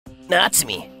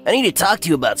Natsumi, I need to talk to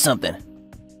you about something.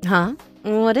 Huh?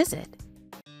 What is it?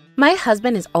 My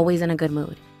husband is always in a good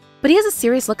mood, but he has a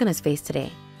serious look on his face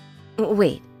today.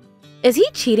 Wait, is he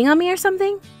cheating on me or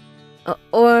something?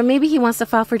 Or maybe he wants to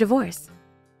file for divorce.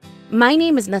 My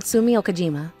name is Natsumi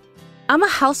Okajima. I'm a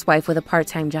housewife with a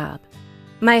part-time job.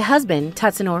 My husband,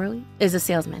 Tatsunori, is a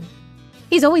salesman.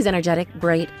 He's always energetic,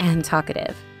 bright, and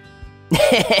talkative.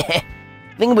 I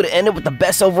think it would end up with the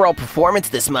best overall performance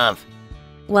this month.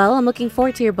 Well, I'm looking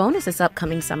forward to your bonus this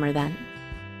upcoming summer then.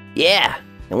 Yeah,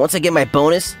 and once I get my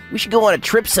bonus, we should go on a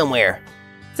trip somewhere.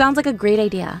 Sounds like a great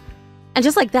idea. And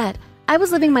just like that, I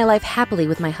was living my life happily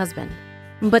with my husband.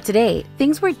 But today,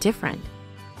 things were different.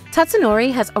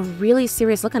 Tatsunori has a really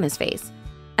serious look on his face,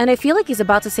 and I feel like he's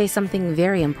about to say something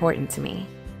very important to me.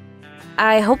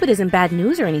 I hope it isn't bad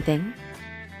news or anything.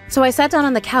 So I sat down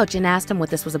on the couch and asked him what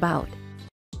this was about.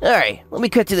 Alright, let me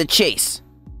cut to the chase.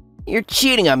 You're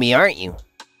cheating on me, aren't you?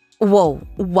 Whoa,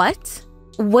 what?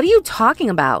 What are you talking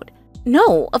about?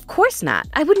 No, of course not.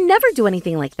 I would never do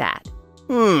anything like that.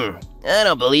 I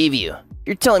don't believe you. If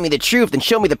you're telling me the truth, then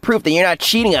show me the proof that you're not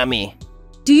cheating on me.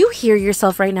 Do you hear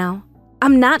yourself right now?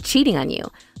 I'm not cheating on you,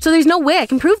 so there's no way I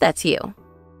can prove that to you.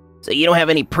 So you don't have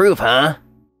any proof, huh?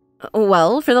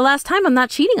 Well, for the last time, I'm not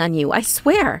cheating on you, I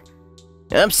swear.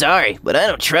 I'm sorry, but I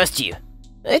don't trust you.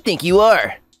 I think you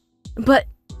are. But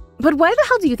why the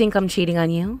hell do you think I'm cheating on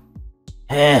you?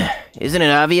 Isn't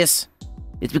it obvious?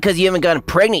 It's because you haven't gotten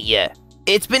pregnant yet.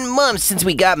 It's been months since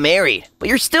we got married, but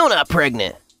you're still not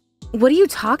pregnant. What are you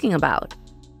talking about?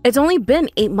 It's only been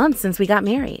 8 months since we got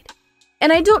married.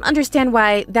 And I don't understand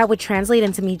why that would translate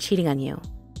into me cheating on you.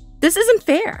 This isn't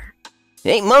fair.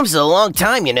 8 months is a long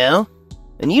time, you know?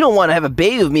 And you don't want to have a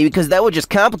baby with me because that would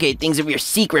just complicate things with your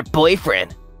secret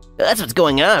boyfriend. That's what's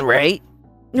going on, right?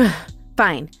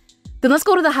 Fine. Then let's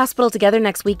go to the hospital together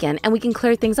next weekend and we can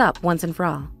clear things up once and for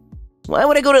all. Why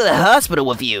would I go to the hospital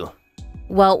with you?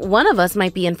 Well, one of us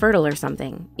might be infertile or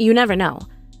something. You never know.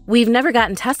 We've never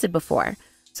gotten tested before,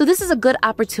 so this is a good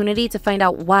opportunity to find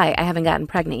out why I haven't gotten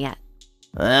pregnant yet.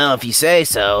 Well, if you say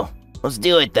so. Let's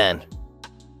do it then.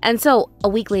 And so, a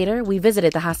week later, we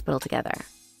visited the hospital together.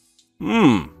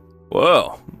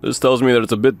 Well, this tells me that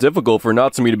it's a bit difficult for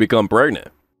Natsumi to become pregnant.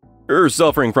 You're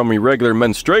suffering from irregular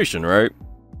menstruation, right?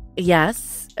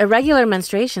 Yes, irregular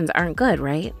menstruations aren't good,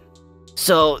 right?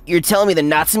 So, you're telling me that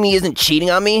Natsumi isn't cheating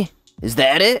on me? Is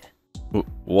that it?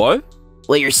 What?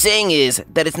 What you're saying is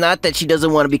that it's not that she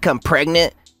doesn't want to become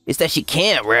pregnant, it's that she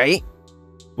can't, right?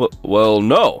 Well,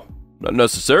 no. Not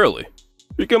necessarily.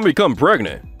 You can become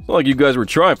pregnant. It's not like you guys were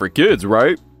trying for kids,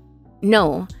 right?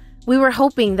 No, we were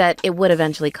hoping that it would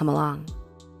eventually come along.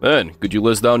 Then, could you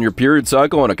list down your period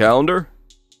cycle on a calendar?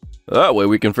 That way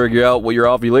we can figure out what your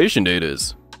ovulation date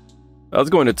is. That's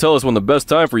going to tell us when the best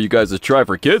time for you guys to try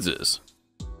for kids is.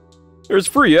 There's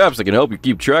free apps that can help you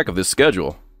keep track of this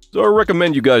schedule, so I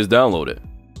recommend you guys download it.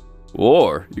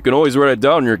 Or, you can always write it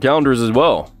down in your calendars as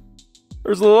well.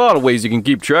 There's a lot of ways you can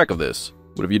keep track of this,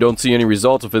 but if you don't see any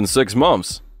results within 6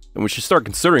 months, then we should start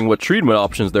considering what treatment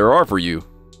options there are for you.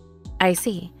 I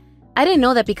see. I didn't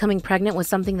know that becoming pregnant was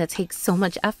something that takes so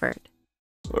much effort.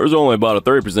 There's only about a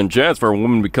 30% chance for a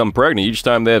woman to become pregnant each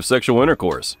time they have sexual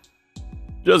intercourse.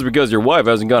 Just because your wife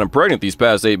hasn't gotten pregnant these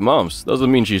past 8 months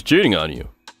doesn't mean she's cheating on you.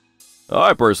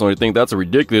 I personally think that's a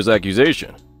ridiculous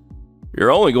accusation.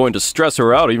 You're only going to stress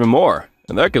her out even more,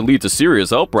 and that could lead to serious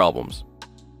health problems.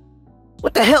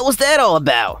 What the hell was that all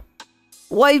about?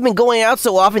 Why have you been going out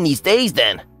so often these days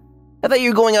then? I thought you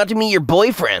were going out to meet your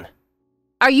boyfriend.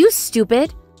 Are you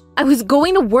stupid? I was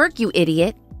going to work, you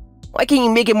idiot. Why can't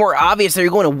you make it more obvious that you're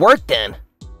going to work then?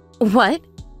 What?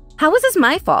 How is this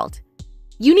my fault?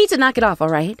 You need to knock it off,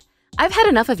 alright? I've had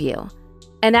enough of you.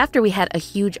 And after we had a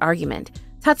huge argument,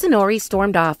 Tatsunori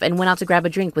stormed off and went out to grab a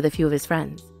drink with a few of his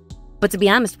friends. But to be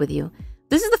honest with you,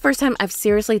 this is the first time I've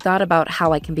seriously thought about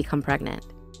how I can become pregnant.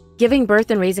 Giving birth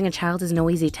and raising a child is no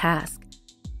easy task.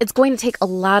 It's going to take a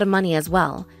lot of money as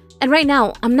well, and right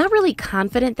now, I'm not really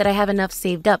confident that I have enough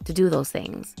saved up to do those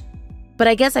things. But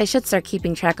I guess I should start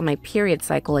keeping track of my period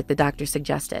cycle like the doctor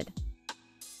suggested.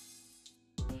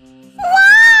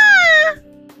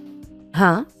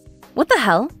 Huh? What the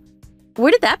hell?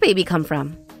 Where did that baby come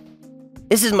from?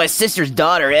 This is my sister's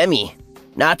daughter, Emmy.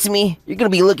 Natsumi, you're gonna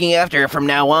be looking after her from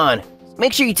now on.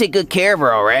 Make sure you take good care of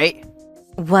her, alright?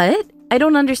 What? I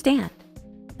don't understand.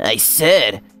 I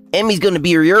said, Emmy's gonna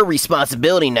be your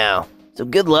responsibility now, so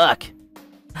good luck.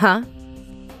 Huh?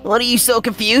 What are you so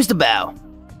confused about?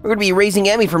 We're gonna be raising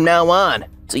Emmy from now on,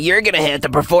 so you're gonna have to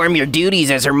perform your duties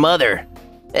as her mother.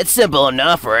 That's simple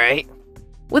enough, right?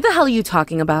 What the hell are you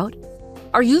talking about?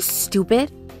 Are you stupid?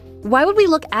 Why would we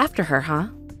look after her, huh?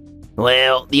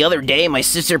 Well, the other day my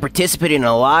sister participated in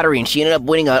a lottery and she ended up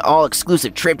winning an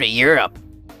all-exclusive trip to Europe.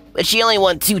 But she only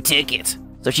won 2 tickets,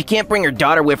 so she can't bring her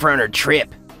daughter with her on her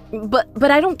trip.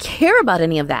 But I don't care about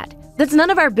any of that. That's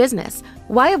none of our business.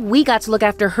 Why have we got to look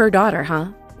after her daughter, huh?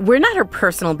 We're not her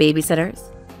personal babysitters.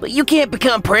 But you can't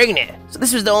become pregnant, so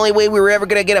this was the only way we were ever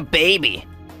gonna get a baby.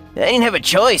 I didn't have a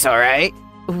choice, alright?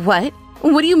 What?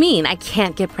 What do you mean I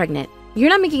can't get pregnant? You're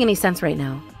not making any sense right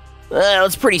now. Well,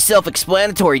 it's pretty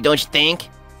self-explanatory, don't you think?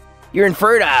 You're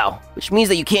infertile, which means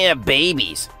that you can't have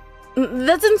babies.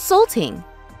 That's insulting.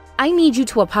 I need you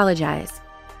to apologize.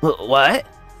 What?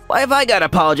 Why have I gotta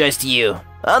apologize to you?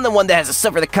 I'm the one that has to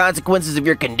suffer the consequences of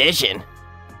your condition.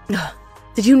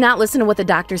 Did you not listen to what the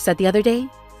doctor said the other day?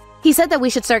 He said that we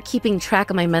should start keeping track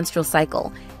of my menstrual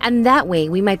cycle, and that way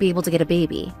we might be able to get a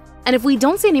baby. And if we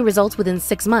don't see any results within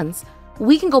 6 months,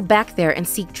 we can go back there and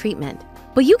seek treatment.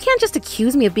 But you can't just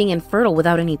accuse me of being infertile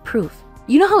without any proof.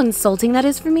 You know how insulting that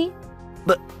is for me?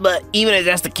 But even if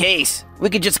that's the case, we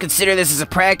could just consider this as a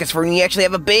practice for when you actually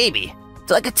have a baby.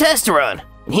 It's like a test run.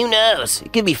 And who knows,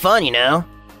 it could be fun, you know?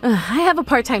 I have a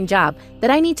part-time job that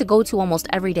I need to go to almost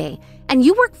every day, and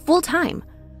you work full-time.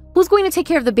 Who's going to take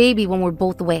care of the baby when we're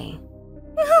both away?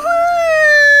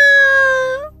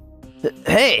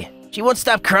 Hey, she won't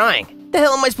stop crying. What the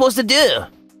hell am I supposed to do?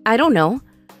 I don't know.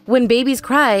 When babies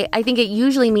cry, I think it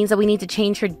usually means that we need to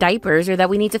change her diapers or that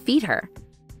we need to feed her.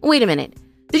 Wait a minute.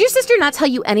 Did your sister not tell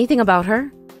you anything about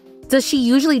her? Does she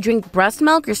usually drink breast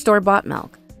milk or store-bought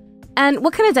milk? And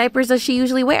what kind of diapers does she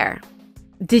usually wear?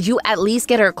 Did you at least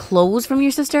get her clothes from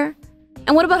your sister?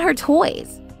 And what about her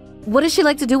toys? What does she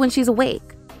like to do when she's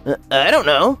awake? I don't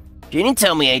know. She didn't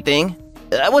tell me anything.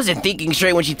 I wasn't thinking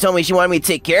straight when she told me she wanted me to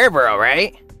take care of her,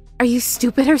 alright? Are you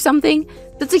stupid or something?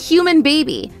 That's a human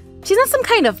baby. She's not some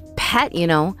kind of pet, you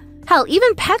know. Hell,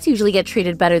 even pets usually get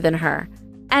treated better than her.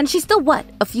 And she's still, what,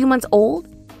 a few months old?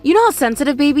 You know how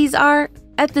sensitive babies are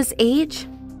at this age?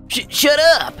 Shut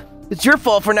up! It's your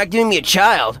fault for not giving me a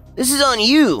child. This is on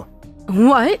you.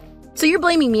 What? So you're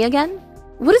blaming me again?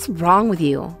 What is wrong with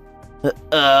you?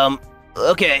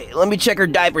 Okay, let me check her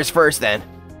diapers first then.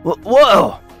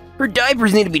 Whoa! Her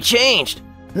diapers need to be changed.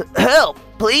 Help,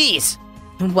 please!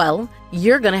 Well,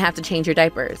 you're gonna have to change your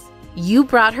diapers. You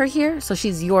brought her here, so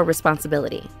she's your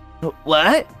responsibility.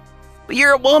 What? But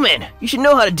you're a woman. You should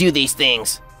know how to do these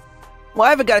things.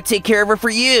 Why have I got to take care of her for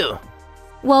you?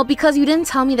 Well, because you didn't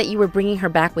tell me that you were bringing her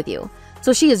back with you,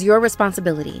 so she is your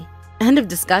responsibility. End of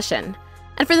discussion.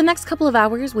 And for the next couple of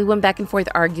hours, we went back and forth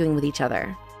arguing with each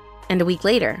other. And a week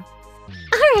later...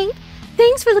 Alright,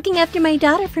 thanks for looking after my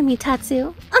daughter for me,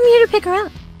 Tatsu. I'm here to pick her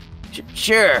up.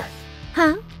 Sure.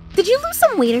 Huh? Did you lose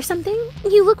some weight or something?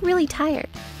 You look really tired.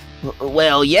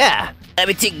 Well, yeah. I've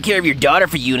been taking care of your daughter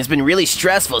for you and it's been really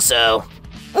stressful, so...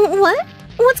 What?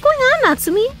 What's going on,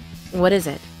 Natsumi? What is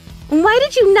it? Why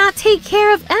did you not take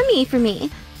care of Emmy for me?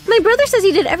 My brother says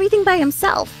he did everything by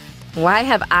himself. Why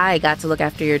have I got to look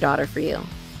after your daughter for you?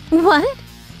 What?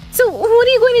 So what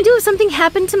are you going to do if something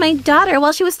happened to my daughter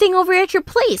while she was staying over at your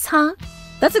place, huh?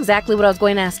 That's exactly what I was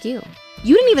going to ask you.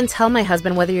 You didn't even tell my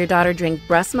husband whether your daughter drank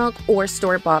breast milk or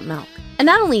store-bought milk. And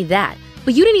not only that,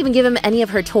 but you didn't even give him any of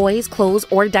her toys, clothes,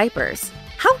 or diapers.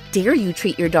 How dare you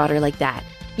treat your daughter like that?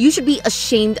 You should be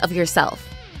ashamed of yourself.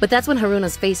 But that's when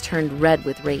Haruna's face turned red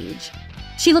with rage.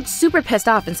 She looked super pissed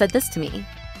off and said this to me.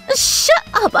 Shut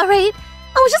up, alright?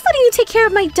 I was just letting you take care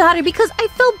of my daughter because I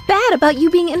felt bad about you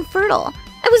being infertile.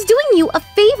 I was doing you a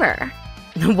favor.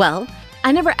 Well,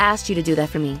 I never asked you to do that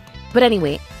for me. But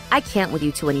anyway, I can't with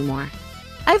you two anymore.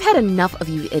 I've had enough of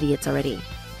you idiots already.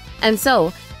 And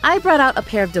so, I brought out a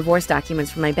pair of divorce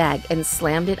documents from my bag and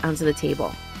slammed it onto the table.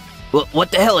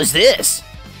 What the hell is this?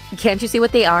 Can't you see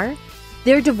what they are?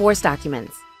 They're divorce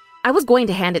documents. I was going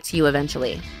to hand it to you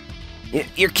eventually.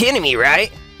 You're kidding me,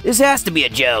 right? This has to be a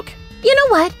joke. You know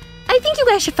what? I think you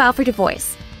guys should file for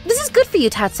divorce. This is good for you,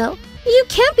 Tatsu. You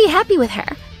can't be happy with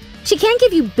her. She can't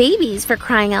give you babies for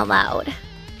crying out loud.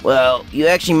 Well, you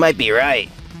actually might be right.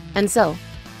 And so,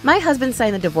 my husband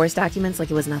signed the divorce documents like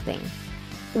it was nothing.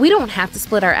 We don't have to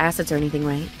split our assets or anything,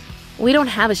 right? We don't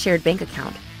have a shared bank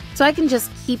account, so I can just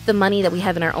keep the money that we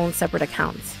have in our own separate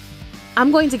accounts.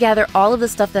 I'm going to gather all of the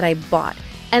stuff that I bought,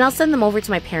 and I'll send them over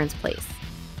to my parents' place.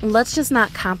 Let's just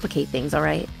not complicate things,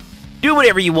 alright? Do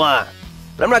whatever you want,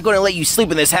 but I'm not going to let you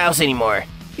sleep in this house anymore.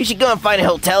 You should go and find a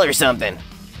hotel or something.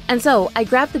 And so, I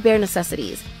grabbed the bare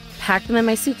necessities, packed them in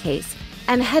my suitcase,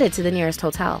 and headed to the nearest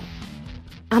hotel.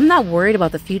 I'm not worried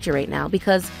about the future right now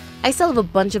because I still have a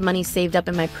bunch of money saved up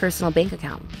in my personal bank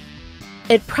account.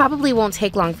 It probably won't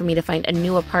take long for me to find a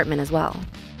new apartment as well.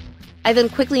 I then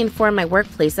quickly informed my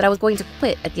workplace that I was going to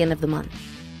quit at the end of the month.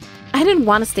 I didn't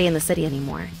want to stay in the city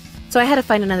anymore. so I had to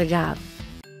find another job.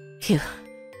 Phew.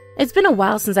 It's been a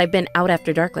while since I've been out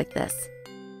after dark like this.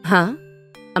 Huh?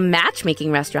 A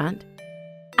matchmaking restaurant?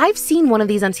 I've seen one of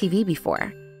these on TV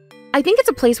before. I think it's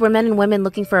a place where men and women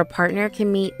looking for a partner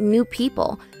can meet new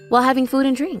people while having food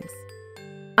and drinks.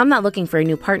 I'm not looking for a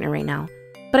new partner right now,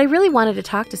 but I really wanted to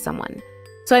talk to someone,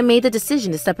 so I made the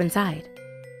decision to step inside.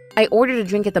 I ordered a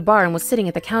drink at the bar and was sitting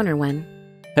at the counter when...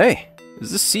 Hey,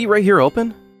 is this seat right here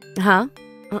open? Huh?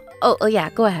 Oh yeah,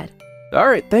 go ahead.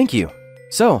 Alright, thank you.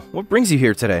 So, what brings you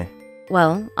here today?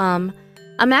 Well, I'm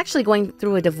actually going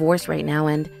through a divorce right now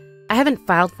and I haven't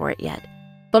filed for it yet.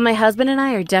 But my husband and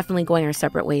I are definitely going our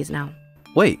separate ways now.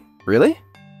 Wait, really?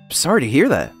 Sorry to hear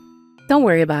that. Don't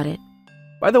worry about it.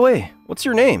 By the way, what's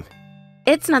your name?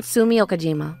 It's Natsumi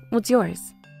Okajima. What's yours?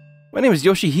 My name is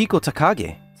Yoshihiko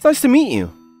Takage. It's nice to meet you.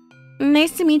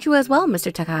 Nice to meet you as well,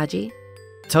 Mr. Takahaji.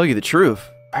 To tell you the truth,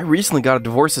 I recently got a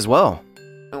divorce as well.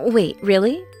 Wait,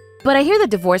 really? But I hear the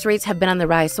divorce rates have been on the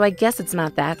rise, so I guess it's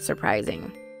not that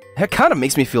surprising. That kind of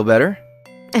makes me feel better.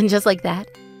 And just like that,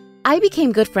 I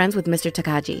became good friends with Mr.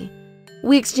 Takagi.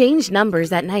 We exchanged numbers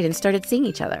that night and started seeing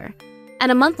each other.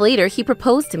 And a month later, he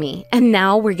proposed to me, and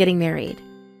now we're getting married.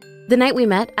 The night we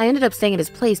met, I ended up staying at his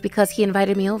place because he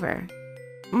invited me over.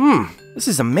 This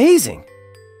is amazing.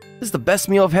 This is the best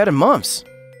meal I've had in months.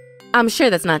 I'm sure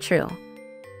that's not true.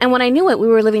 And when I knew it, we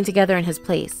were living together in his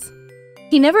place.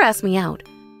 He never asked me out,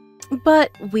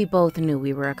 but we both knew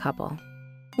we were a couple.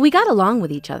 We got along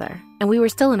with each other, and we were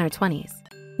still in our 20s.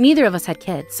 Neither of us had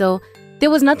kids, so there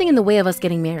was nothing in the way of us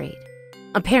getting married.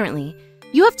 Apparently,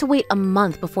 you have to wait a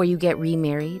month before you get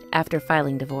remarried after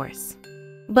filing divorce.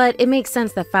 But it makes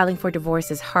sense that filing for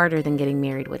divorce is harder than getting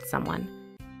married with someone.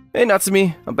 Hey,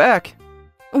 Natsumi, I'm back.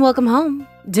 Welcome home.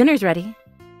 Dinner's ready.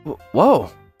 Whoa,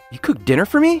 you cooked dinner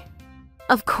for me?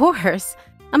 Of course.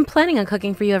 I'm planning on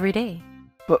cooking for you every day.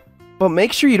 But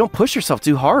make sure you don't push yourself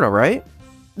too hard, alright?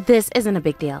 This isn't a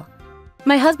big deal.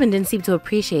 My husband didn't seem to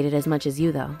appreciate it as much as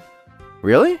you, though.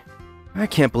 Really? I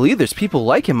can't believe there's people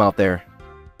like him out there.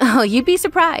 Oh, you'd be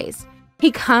surprised.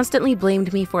 He constantly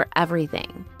blamed me for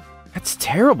everything. That's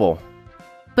terrible.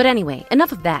 But anyway,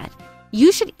 enough of that.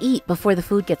 You should eat before the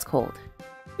food gets cold.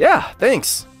 Yeah,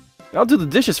 thanks. I'll do the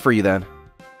dishes for you then.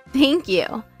 Thank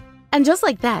you. And just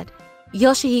like that,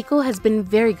 Yoshihiko has been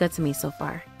very good to me so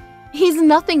far. He's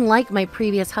nothing like my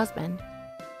previous husband.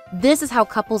 This is how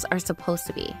couples are supposed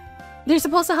to be. They're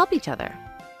supposed to help each other.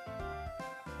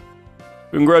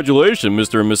 Congratulations,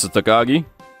 Mr. and Mrs. Takagi.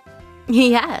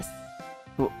 Yes.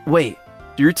 Wait,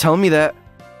 you're telling me that?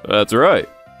 That's right.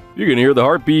 You can hear the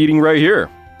heart beating right here.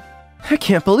 I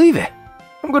can't believe it.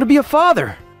 I'm going to be a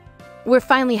father. We're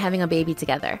finally having a baby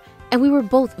together, and we were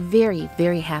both very,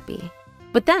 very happy.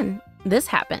 But then, this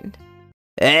happened.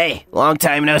 Hey, long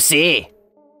time no see.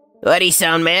 Why do you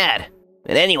sound mad?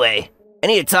 And anyway, I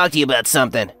need to talk to you about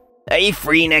something. Are you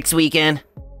free next weekend?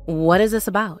 What is this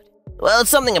about? Well,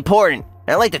 it's something important.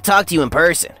 I'd like to talk to you in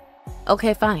person.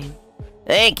 Okay, fine.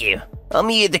 Thank you. I'll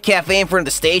meet you at the cafe in front of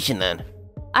the station then.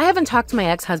 I haven't talked to my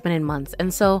ex-husband in months,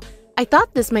 and so I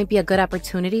thought this might be a good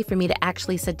opportunity for me to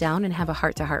actually sit down and have a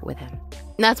heart-to-heart with him.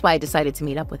 That's why I decided to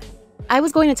meet up with him. I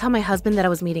was going to tell my husband that I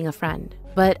was meeting a friend,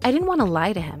 but I didn't want to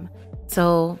lie to him.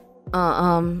 So,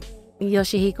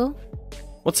 Yoshihiko?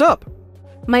 What's up?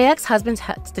 My ex-husband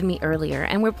texted me earlier,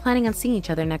 and we're planning on seeing each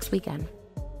other next weekend.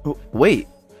 Wait,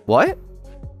 what?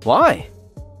 Why?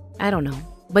 I don't know,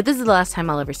 but this is the last time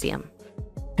I'll ever see him.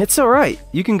 It's alright,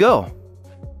 you can go.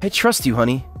 I trust you,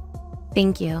 honey.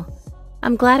 Thank you.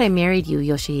 I'm glad I married you,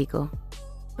 Yoshihiko.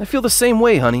 I feel the same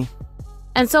way, honey.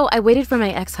 And so I waited for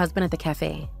my ex-husband at the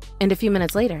cafe, and a few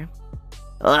minutes later...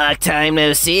 Long time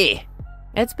no see.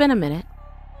 It's been a minute.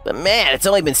 But man, it's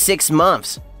only been 6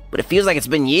 months. But it feels like it's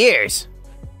been years.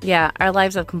 Yeah, our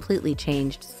lives have completely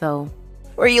changed, so...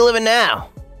 Where are you living now?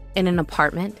 In an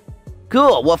apartment.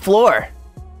 Cool, what floor?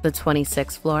 The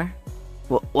 26th floor.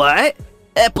 What?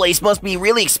 That place must be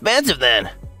really expensive then.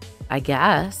 I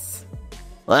guess.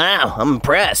 Wow, I'm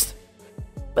impressed.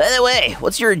 By the way,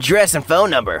 what's your address and phone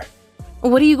number?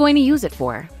 What are you going to use it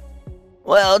for?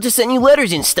 Well, I'll just send you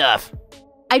letters and stuff.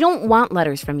 I don't want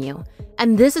letters from you,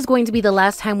 and this is going to be the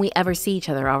last time we ever see each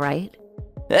other, alright?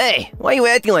 Hey, why are you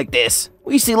acting like this?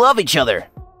 We used to love each other.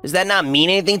 Does that not mean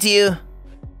anything to you?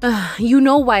 You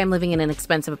know why I'm living in an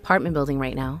expensive apartment building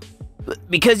right now.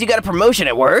 Because you got a promotion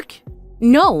at work?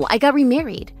 No, I got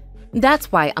remarried.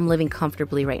 That's why I'm living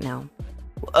comfortably right now.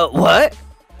 What?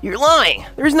 You're lying.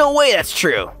 There's no way that's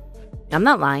true. I'm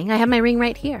not lying. I have my ring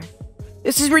right here.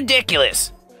 This is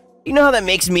ridiculous. You know how that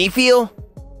makes me feel?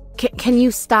 Can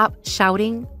you stop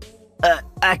shouting?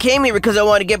 I came here because I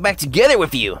wanted to get back together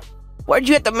with you. Why'd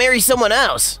you have to marry someone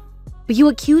else? But you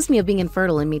accused me of being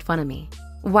infertile and made fun of me.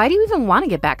 Why do you even want to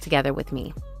get back together with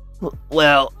me?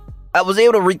 Well, I was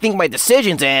able to rethink my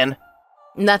decisions, Anne.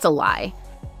 That's a lie.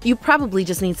 You probably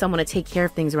just need someone to take care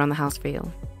of things around the house for you.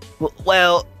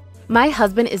 Well, my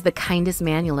husband is the kindest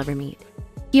man you'll ever meet.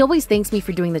 He always thanks me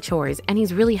for doing the chores, and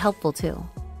he's really helpful too.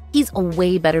 He's a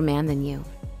way better man than you.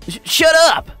 Shut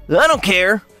up! I don't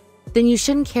care. Then you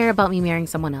shouldn't care about me marrying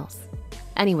someone else.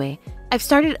 Anyway, I've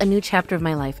started a new chapter of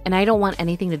my life, and I don't want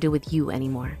anything to do with you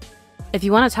anymore. If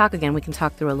you want to talk again, we can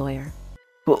talk through a lawyer.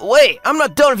 Wait, I'm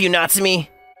not done with you, Natsumi.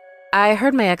 I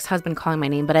heard my ex-husband calling my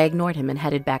name, but I ignored him and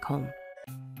headed back home.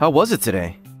 How was it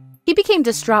today? He became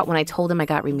distraught when I told him I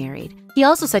got remarried. He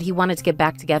also said he wanted to get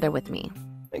back together with me.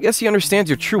 I guess he understands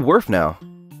your true worth now.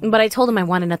 But I told him I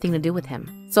wanted nothing to do with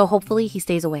him, so hopefully he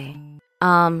stays away.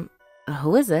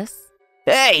 Who is this?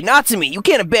 Hey, Natsumi, you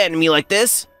can't abandon me like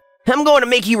this. I'm going to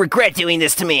make you regret doing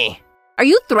this to me. Are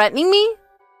you threatening me?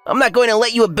 I'm not going to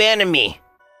let you abandon me.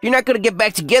 If you're not going to get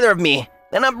back together with me,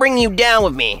 then I'm bringing you down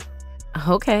with me.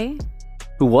 Okay.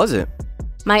 Who was it?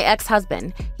 My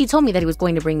ex-husband. He told me that he was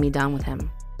going to bring me down with him.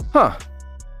 Huh.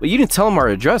 But you didn't tell him our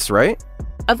address, right?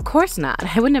 Of course not.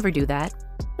 I would never do that.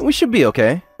 We should be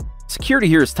okay. Security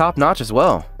here is top-notch as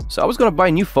well, so I was gonna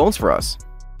buy new phones for us.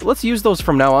 But let's use those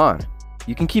from now on.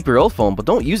 You can keep your old phone, but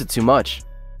don't use it too much.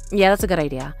 Yeah, that's a good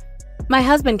idea. My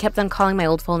husband kept on calling my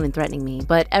old phone and threatening me,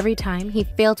 but every time he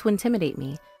failed to intimidate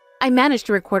me. I managed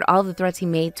to record all the threats he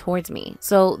made towards me,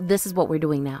 so this is what we're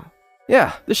doing now.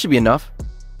 Yeah, this should be enough.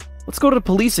 Let's go to the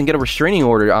police and get a restraining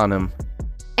order on him.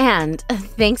 And,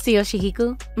 thanks to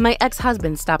Yoshihiko, my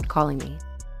ex-husband stopped calling me.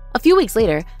 A few weeks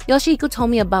later, Yoshihiko told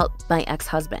me about my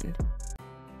ex-husband.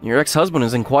 Your ex-husband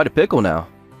is in quite a pickle now.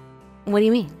 What do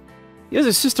you mean? He has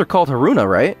a sister called Haruna,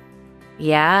 right?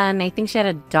 Yeah, and I think she had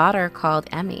a daughter called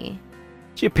Emmy.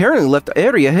 She apparently left the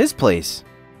area at his place.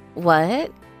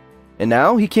 What? And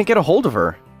now he can't get a hold of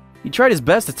her. He tried his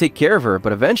best to take care of her,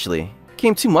 but eventually, it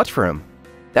became too much for him.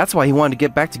 That's why he wanted to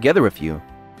get back together with you.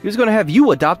 He was going to have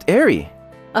you adopt Eri.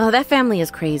 Oh, that family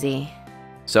is crazy.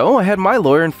 So I had my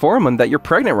lawyer inform him that you're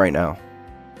pregnant right now.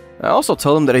 I also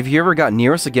told him that if he ever got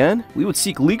near us again, we would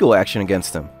seek legal action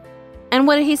against him. And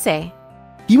what did he say?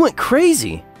 He went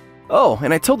crazy. Oh,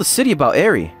 and I told the city about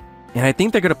Eri, and I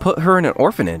think they're going to put her in an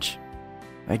orphanage.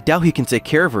 I doubt he can take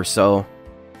care of her, so...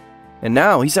 And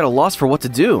now he's at a loss for what to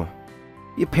do.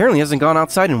 He apparently hasn't gone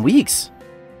outside in weeks.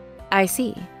 I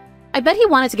see. I bet he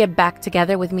wanted to get back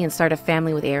together with me and start a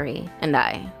family with Eri and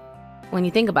I. When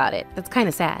you think about it, that's kind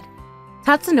of sad.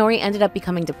 Tatsunori ended up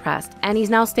becoming depressed, and he's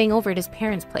now staying over at his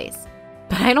parents' place.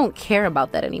 But I don't care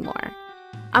about that anymore.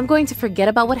 I'm going to forget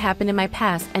about what happened in my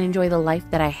past and enjoy the life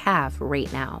that I have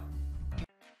right now.